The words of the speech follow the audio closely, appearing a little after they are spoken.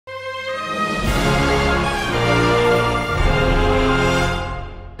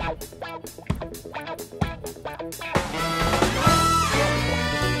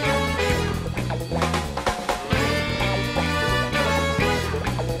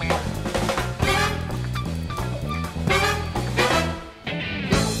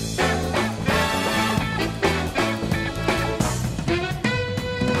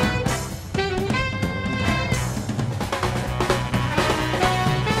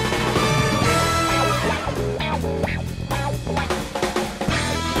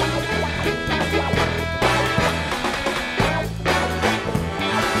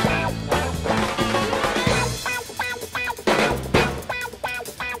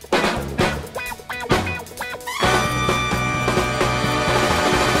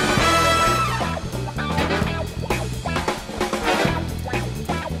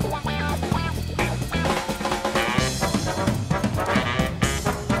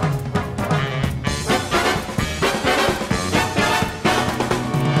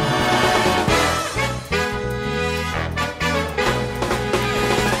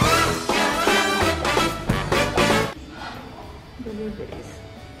this.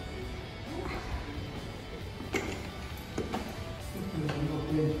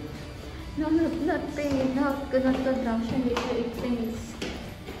 No, not pain. Not go down. Siya later it pains.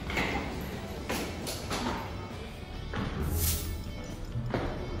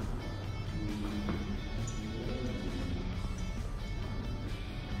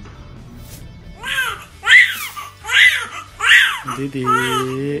 Didi.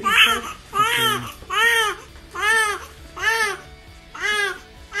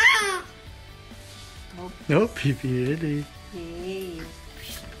 Okay. No, Pipi, really. Hey.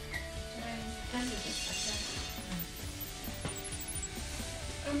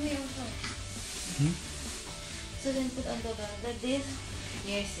 So then put on the bag like this.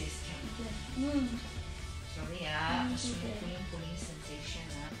 Yes, yes. Sorry masulit ko yung pulling sensation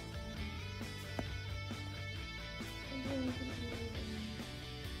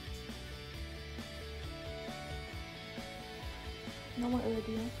No more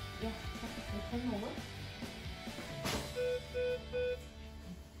already, yeah? Yes, one more.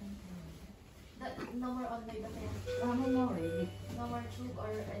 No more on the bag. No more already. No more tube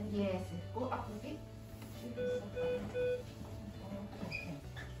or anything. Yes, go up a bit.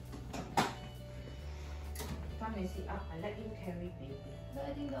 Come and sit up. I let you carry, baby. But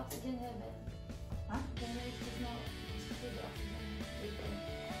I think the oxygen level. Huh? Then it's just now. Just the oxygen later.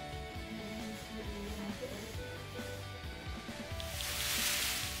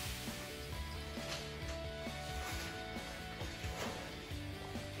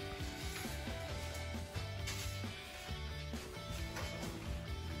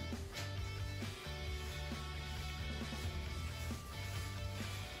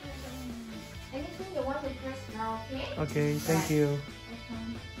 Anything you want to press now, okay? Okay, thank you. Okay.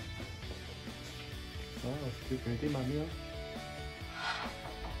 Oh, still pretty, mommy.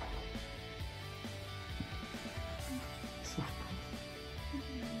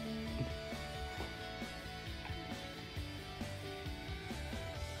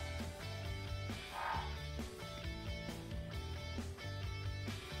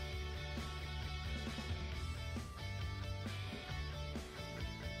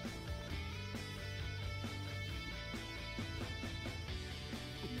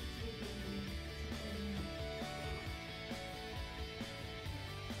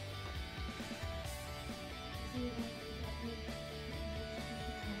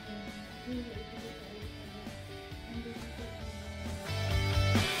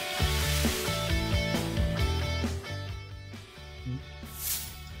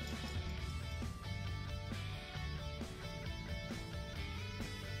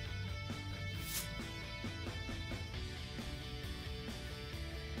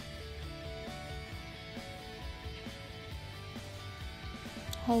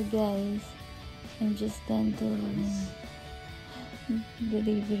 Hi guys, I'm just done to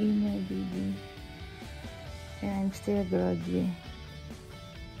delivery my baby and I'm still groggy.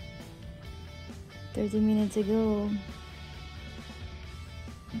 30 minutes ago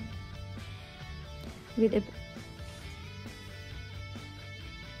with a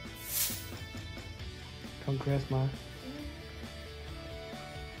Congrats, Ma.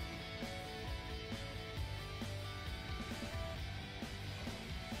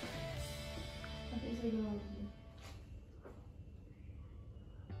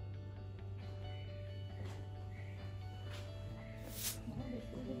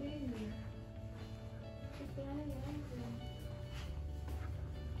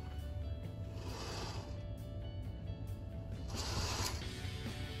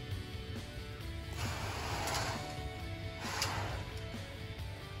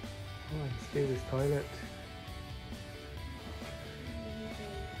 Oh, and still this toilet.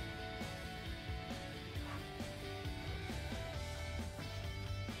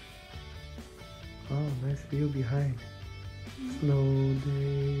 Oh, nice view behind. Snow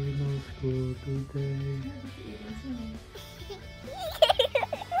day, no school today.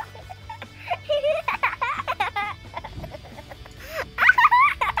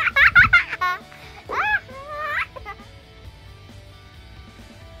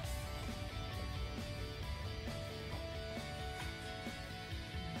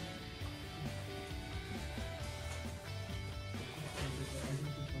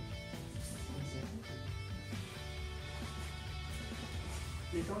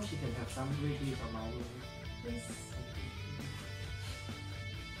 Later on she can have some ready from our room. Yes.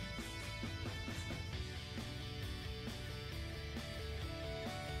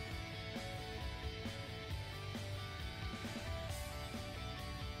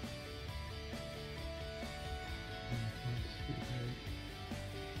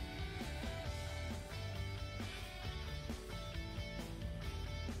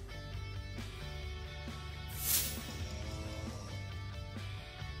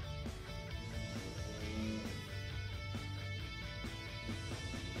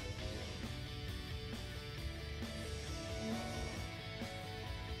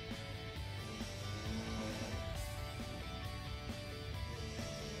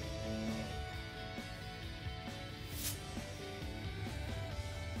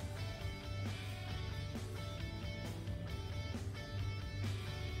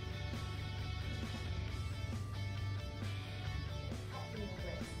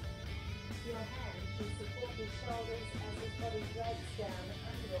 shoulders as his body drags down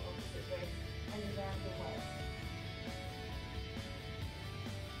under your opposite wrist and around your waist.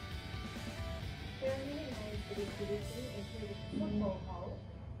 There are many names for this position, including football hold,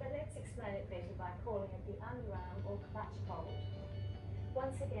 but let's explain it better by calling it the underarm or clutch hold.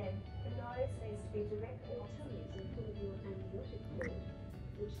 Once again, the nose needs to be directly on tummies and full of your amniotic fluid,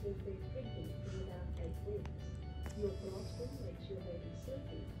 which has been drinking for about 8 weeks. Your colostrum makes your baby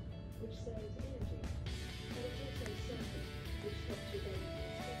sleepy, which saves energy, but it's also soapy, which stops your baby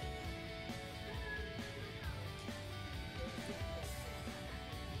from sleeping.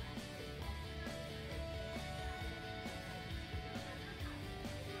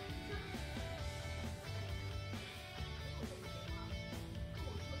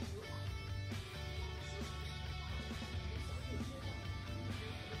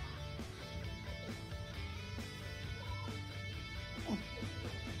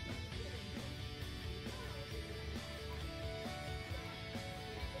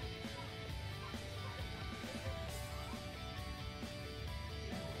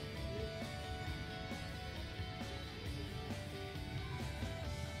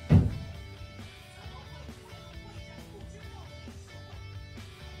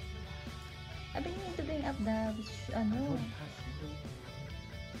 I think you need to bring up the ano.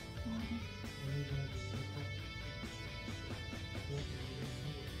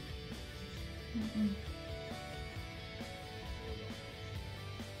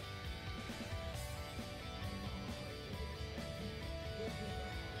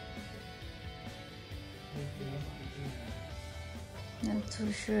 Not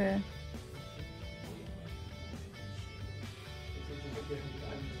too sure.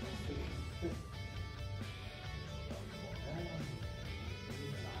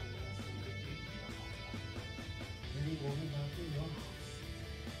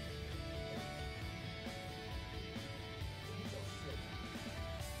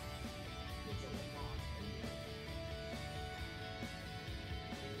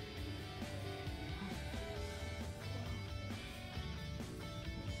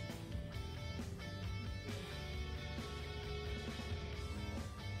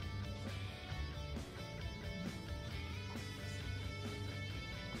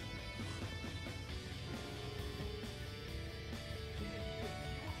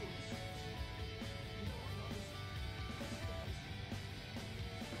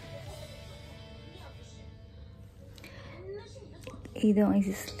 Aidong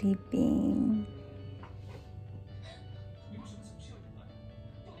is sleeping.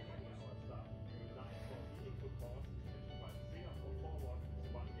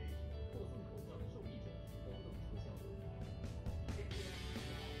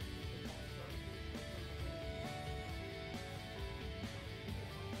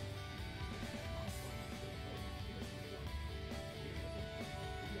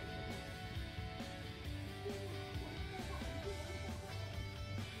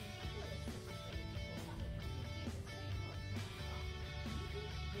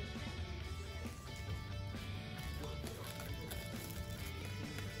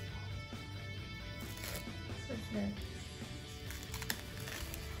 What's that?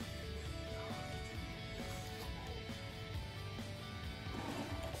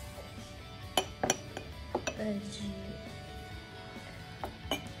 Veggie.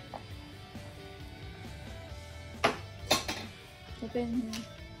 Open here.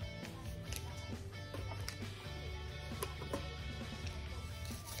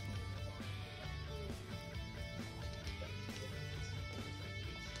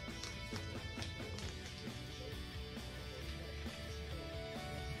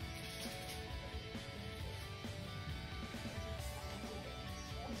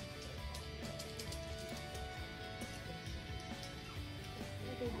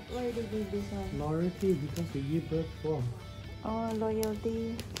 Why did you do this one? Loyalty because you give birth for. Oh,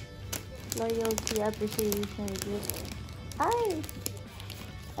 loyalty. Loyalty, appreciation, gift. Hi!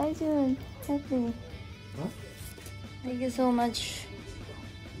 Aidong, help me. Huh? Thank you so much,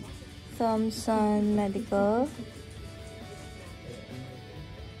 Thompson Medical.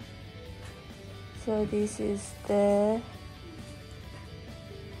 So this is the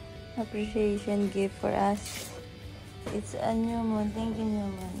appreciation gift for us. It's a new moon. Thank you, new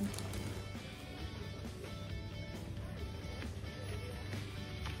moon.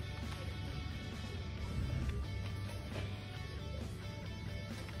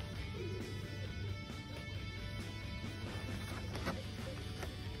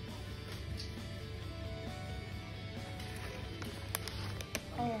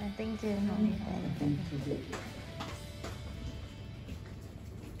 Oh yeah, thank you.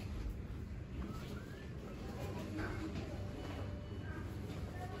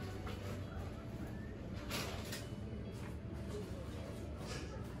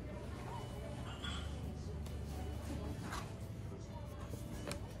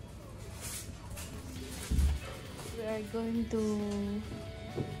 We're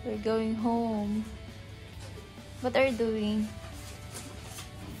going home. What are you doing?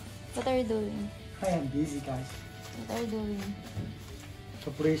 What are you doing? I am busy, guys. What are you doing?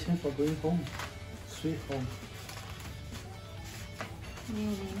 Preparation for going home. Sweet home.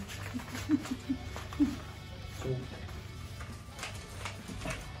 Really? So,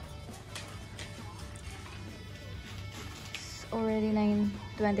 It's already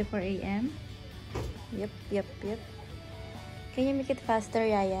 9:24 a.m. Yep. Can you make it faster,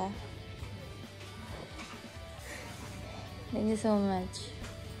 Yaya? Thank you so much.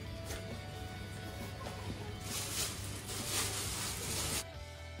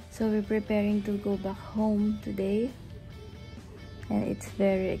 So we're preparing to go back home today. And it's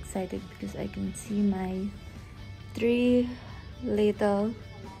very excited because I can see my three naughty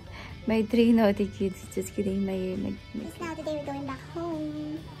kids. Just kidding. Just now today we're going back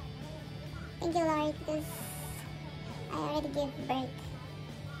home. Thank you, Lord, because I already gave birth.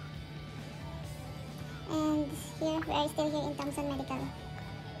 And here we are still here in Thompson Medical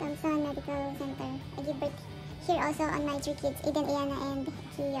Center. I give birth here also on my three kids, Aidong, Iana, and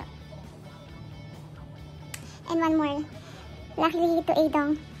Kiyo. And one more. Luckily to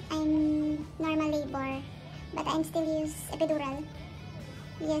Aidong, I'm normal labor, but I'm still use epidural.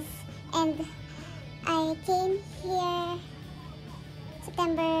 Yes, and I came here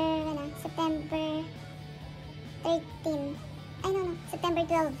September 13. September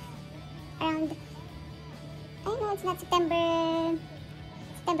 12. Around, it's not September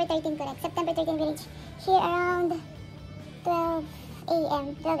 13, correct. September 13 we reached here around 12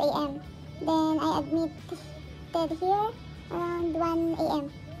 a.m. Then I admitted here around 1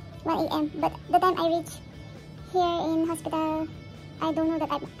 a.m. But the time I reached here in hospital, I don't know that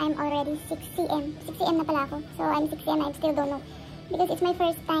I'm already 6 cm. 6 cm na pala ako. So I'm 6 cm, I still don't know. Because it's my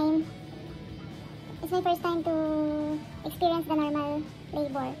first time. It's my first time to experience the normal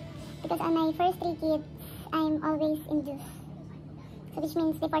labor. Because on my first 3 kids, I'm always induced. So which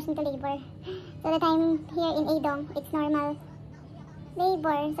means they forced me to labor. So the time here in Aidong, it's normal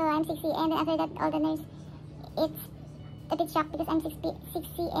labor. So I'm 6 cm, and after that, all the nurse, it's a bit shocked because I'm 6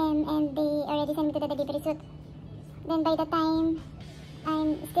 cm and they already sent me to the delivery suite. Then by the time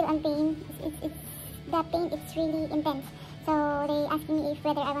I'm still on pain, the pain it's really intense. So they asked me if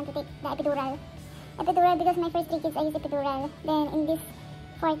whether I want to take the epidural. Epidural because my first 3 kids I use epidural. Then in this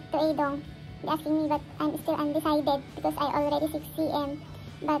fourth to Aidong, they asking me, but I'm still undecided because I already 6 cm.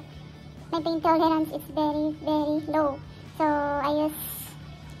 But my pain tolerance is very, very low. So I use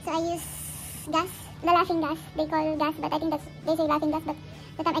gas, the laughing gas. They call gas, but I think they say laughing gas. But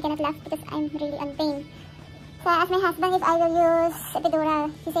the time I cannot laugh because I'm really on pain. So I asked my husband if I will use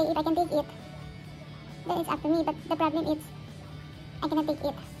epidural. He said if I can take it, then it's up to me. But the problem is I cannot take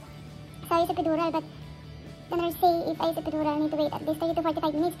it. So I use epidural, but the nurse say if I use epidural, I need to wait at least 30 to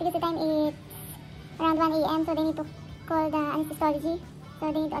 45 minutes because the time is around 1 a.m. So they need to call the anesthesiology.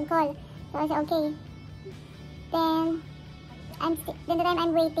 So they need to on call. So I said okay. Then the time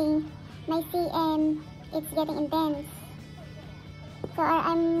I'm waiting, my CM it's getting intense. So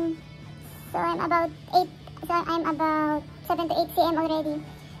I'm about 7 to 8 cm already.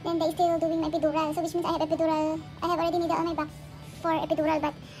 Then they still doing my epidural. So which means I have epidural. I have already needle on my back for epidural,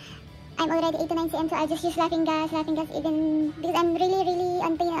 but I'm already 8 to 9 cm. So I just use laughing gas even because I'm really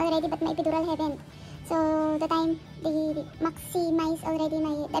on pain already, but my epidural haven't. So the time they maximize already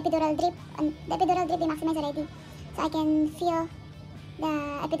the epidural drip they maximize already. So I can feel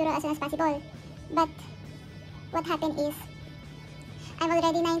the epidural as soon as possible. But what happened is I'm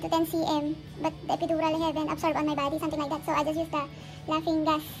already 9 to 10 cm, but the epidural haven't absorbed on my body, something like that. So I just use the laughing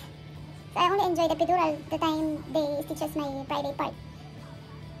gas. So I only enjoy the epidural the time they stitches my private part.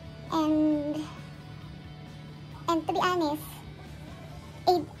 And to be honest,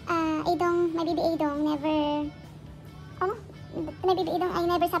 Aidong, my baby Aidong I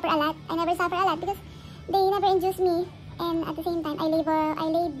never suffer a lot because they never induce me, and at the same time I labor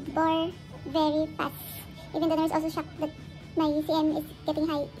very fast. Even the nurse also shocked that my CM is getting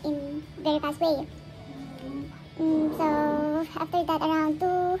high in very fast way. So after that, around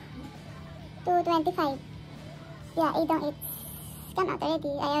 2:25, yeah, Aidong it's come out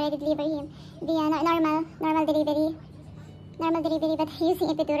already. I already delivered him via normal delivery, but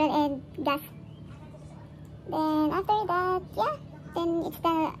using epidural and gas. Then after that, yeah, then it's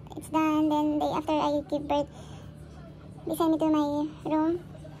done. Then after I give birth, they send me to my room,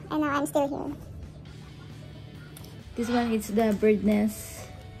 and now I'm still here. This one is the bird nest.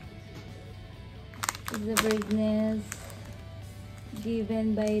 It's the bird nest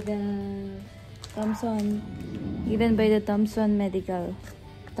given by the Thompson Medical.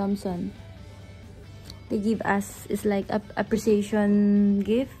 they give us is like a appreciation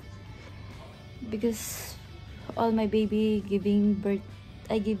gift, because all my baby giving birth,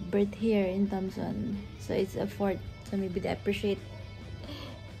 I give birth here in Thompson, so it's a fourth, so maybe they appreciate.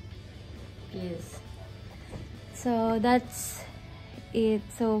 Yes, so that's it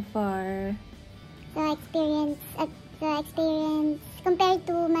so far. The experience compared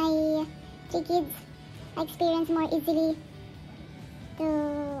to my 3 kids, I experience more easily to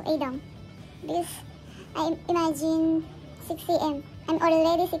Aidong, because I imagine 6 a.m. I'm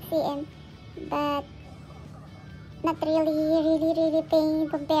already 6 a.m. but not really pain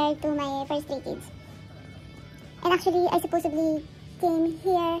compared to my first 3 kids. And actually, I supposedly came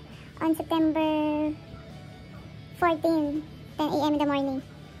here on September 14, 10 a.m. in the morning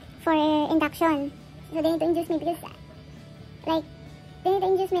for induction. So they need to induce me because, like, they need to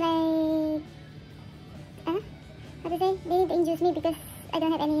induce me like, how to say? They need to induce me because I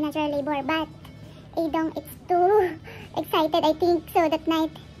don't have any natural labor. But Aidong, it's too excited, I think. So that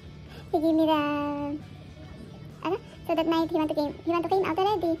night, he gave me the, so that night he want to came out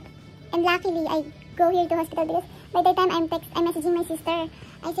already. And luckily, I go here to hospital because by the time I'm messaging my sister,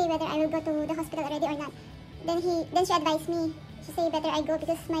 I say whether I will go to the hospital already or not. Then she advised me. She say better I go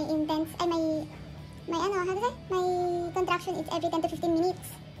because my my contraction is every 10 to 15 minutes.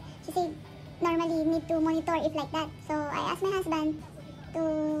 She say normally need to monitor if like that. So I asked my husband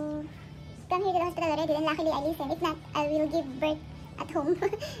to come here to the hospital already, and luckily I listened. If not, I will give birth at home.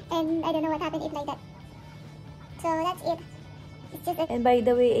 And I don't know what happened if like that. So that's it. It's just And by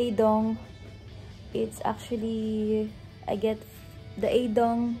the way, Aidong, it's actually, I get the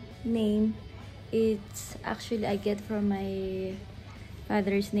Aidong name, it's actually I get from my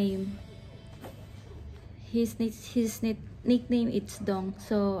father's name. His nickname it's Dong,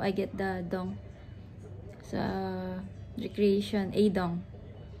 so I get the Dong. So recreation Aidong.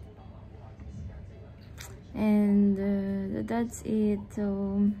 And that's it.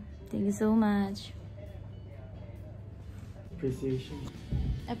 So thank you so much. Appreciation.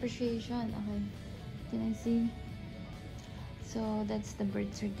 Okay, can I see? So that's the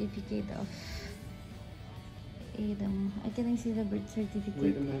birth certificate of Aidong. Can I see the birth certificate?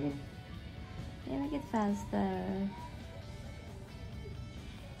 Wait a minute. Yeah, make it faster.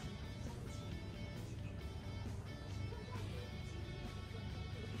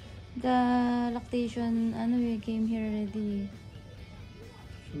 The lactation, we came here already.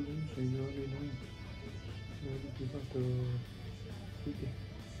 So you already know. You already give us the city.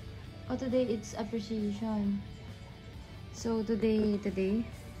 Oh, today it's appreciation. So today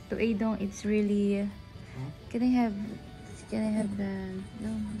to Aidong, it's really. Can I have the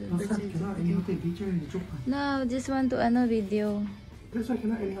birth certificate? No, just want to video. That's why I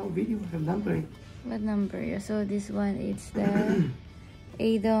cannot anyhow video. Have number. What number? So this one, it's the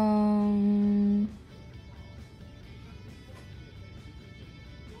Aidong.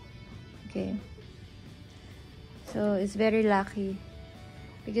 Okay. So it's very lucky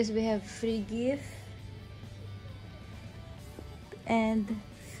because we have free gift and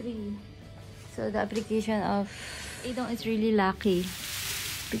free. So the application of Aidong is really lucky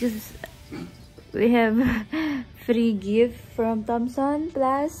because we have free gift from Thompson,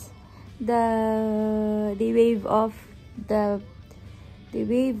 plus they waive off the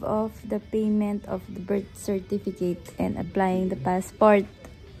payment of the birth certificate and applying the passport.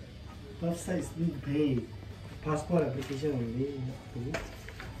 Birth size need to pay. Passport application only.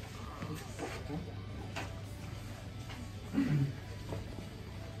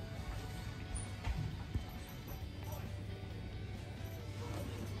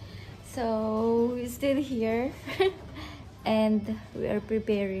 So we're still here and we are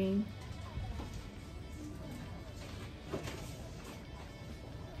preparing.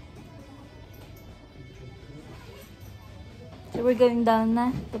 So we're going down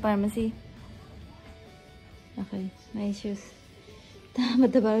na to pharmacy. Okay, my shoes.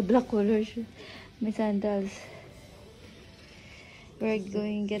 Mataba, black color shoes. My sandals. We're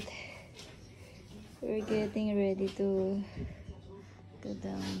getting ready to go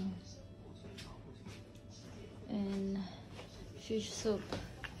down. And fish soup.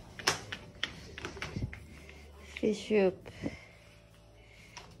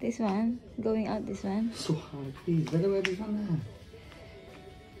 This one, going out this one. So hard, please. Better wear this one now.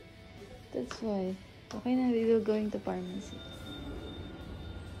 That's why. Okay na, we will going to pharmacy.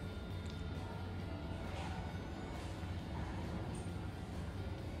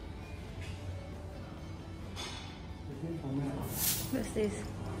 What's this?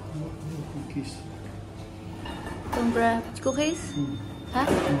 Cookies. Cookies? Huh?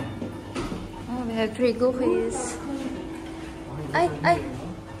 Oh, we have 3 cookies. Ay!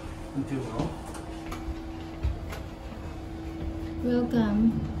 Until now.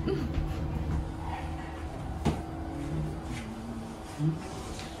 Welcome.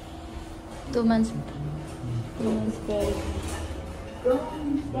 2 months. 2 months break.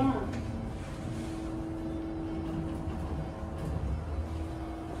 Going down.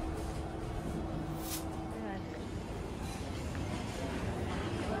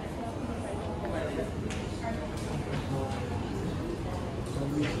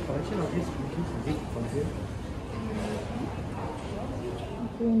 Collection of these cookies is big from here.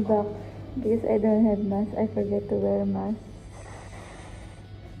 Going back because I don't have mask. I forget to wear a mask.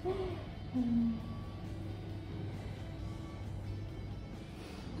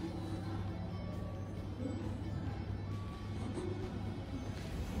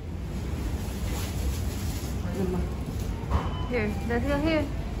 Here, let's go here.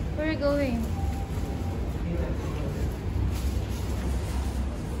 Where are you going?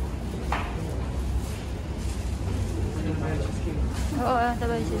 Oo,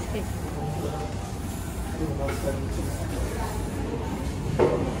 sabay cheesecake.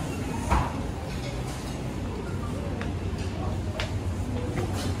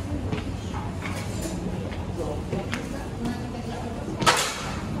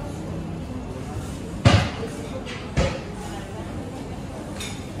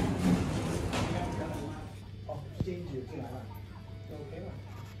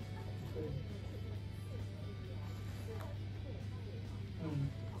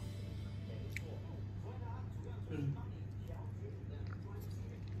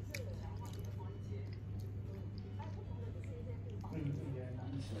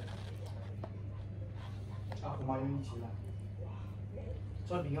啊，胡麻油一起了。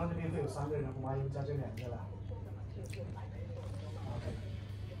做饼干那边会有3个人，胡麻油加这2个了。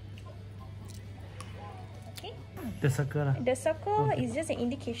Okay. The circle. The circle is just an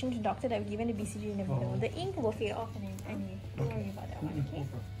indication to the doctor that we've given the BCG in the middle. The ink will fade off anyway. Don't worry about that one, okay?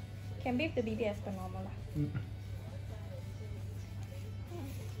 Can bathe the baby as per normal lah.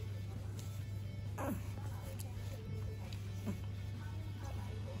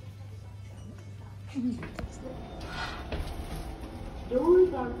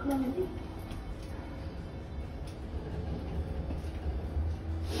 Doors are closing.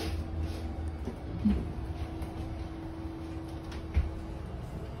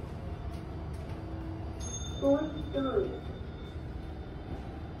 Fourth story.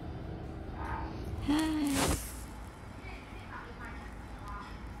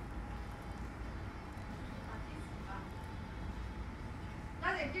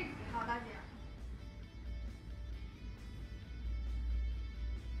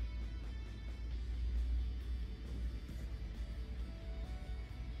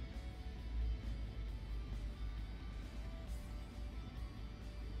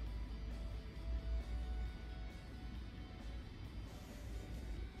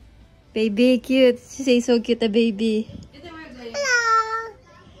 Baby, cute. She say so cute, a baby. Hello.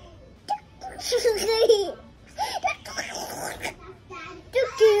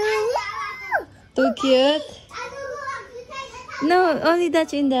 Too cute? No, only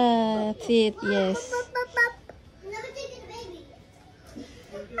touch in the feet, yes.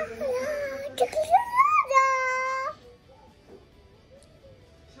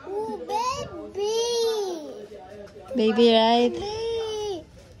 Oh, baby. Baby, right?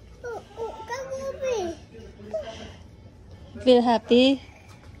 Feel happy?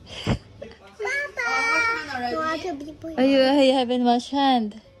 Oh, you haven't washed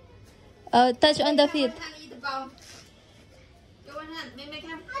hand. Oh, touch on the feet.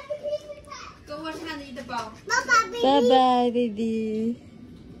 Bye bye, baby.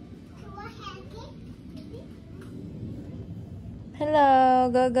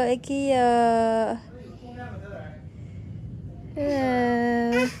 Hello, go IKEA.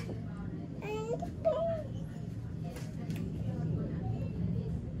 Hello.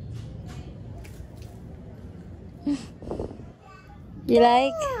 You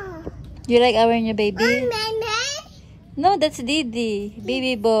like? You like our new baby? No, that's Didi.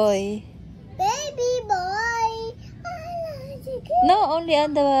 Baby boy. Baby boy. No, only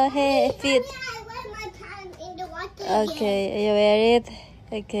on the hair, feet. I wear my pants in the water. Okay, you wear it?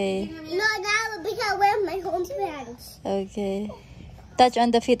 Okay. No, now because I wear my home pants. Okay. Touch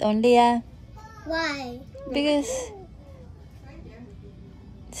on the feet only, yeah? Why? Because...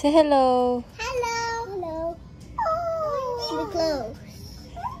 Say hello. Hello. Hello. Oh. The clothes.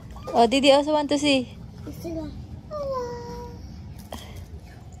 Oh, Didi also want to see. Hello.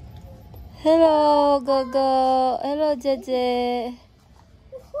 Hello, Gogo. Hello, Jeje.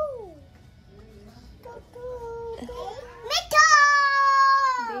 Mito.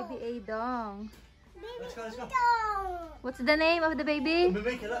 Baby Aidong. Baby Let's go, let's go. What's the name of the baby?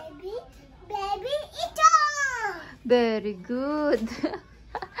 Baby, get up. Baby Aidong. Very good.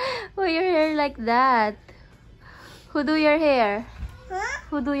 Why your hair like that? Who do your hair? Huh?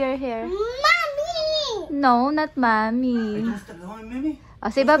 Who do your hair? Mommy. No, not mommy. Don't step the line, Mimi. Oh,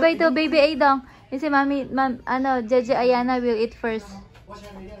 say bye-bye to baby Aidong. You say, mommy, Jeje Ayana will eat first. What's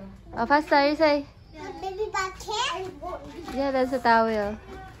your name? Oh, faster, you say. Baby bucket. Yeah, that's a towel.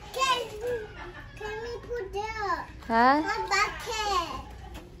 Can we put there? Huh? A bucket.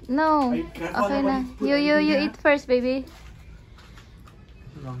 No. Wait, careful, Okay na. nobody put You anything there. eat first, baby.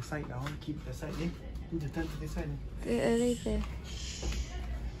 Wrong side. I want to keep the side. Do the turn to this side. Right there.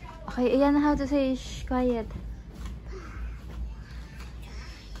 Okay, ayan how to say shh, quiet.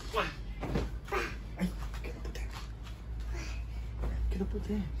 Ay, get up there. Get up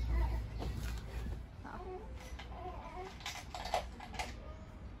there.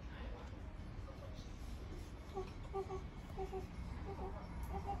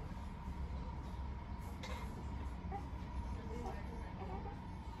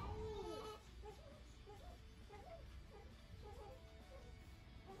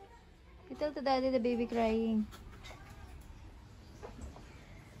 You tell to daddy the baby crying.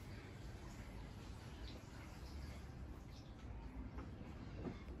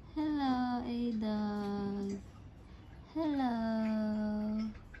 Hello, Aidong. Hello.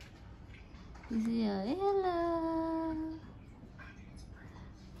 Hello.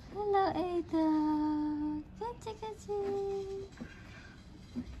 Hello, Aidong. Kachi, kachi.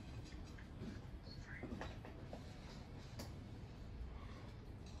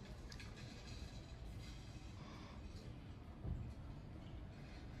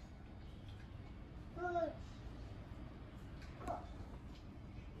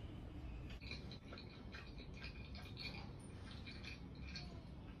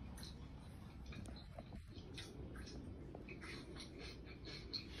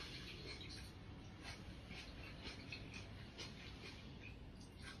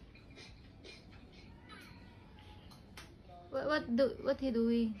 What he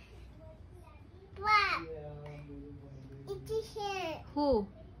doing? What? It is here. Who?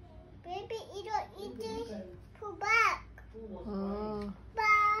 Baby Aidong eating pull back. Oh.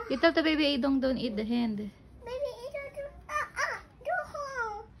 Ba. You tell the baby Aidong don't eat the hand. Baby Aidong do do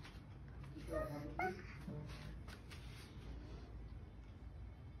home.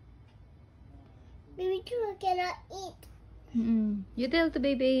 Baby Aidong cannot eat. You tell to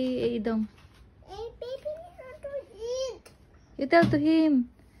baby Aidong. Hey, baby Aidong to eat. You tell to him.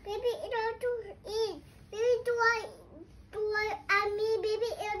 Baby Aidong to eat. Baby do I mean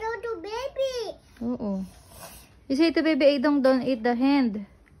baby Aidong to baby. Oo. You say to baby Aidong don't eat the hand.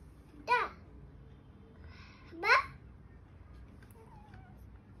 Da. Ba.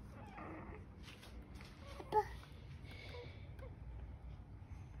 Ba.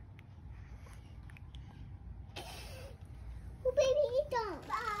 Oh, baby Aidong.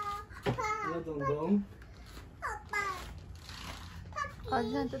 Ba. Ba. Hello, Dong. Papa. Oh,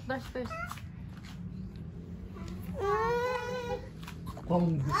 dyan, toothbrush first.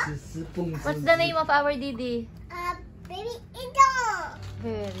 What's the name of our Didi? Baby Aidong.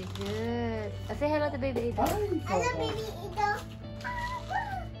 Very good. Say hello to baby Aidong. I love baby Aidong.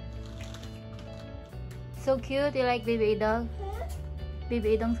 So cute. You like baby Aidong?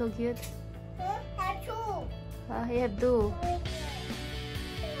 Baby Aidong so cute. Tattoo. You have two.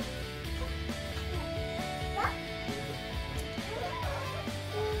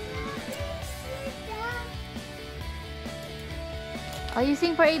 Oh, you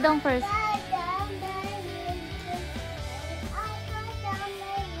sing for Aidong first.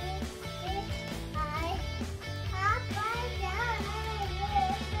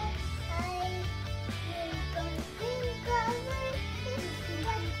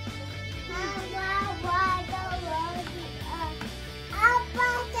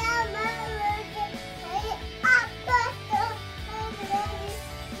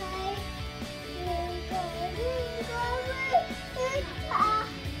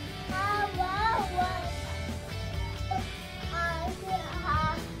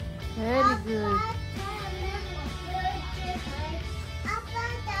 Very good.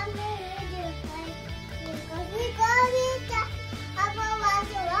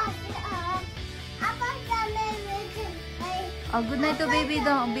 Oh, good night to baby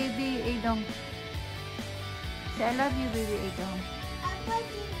Aidong. Baby Aidong. Say I love you, baby Aidong.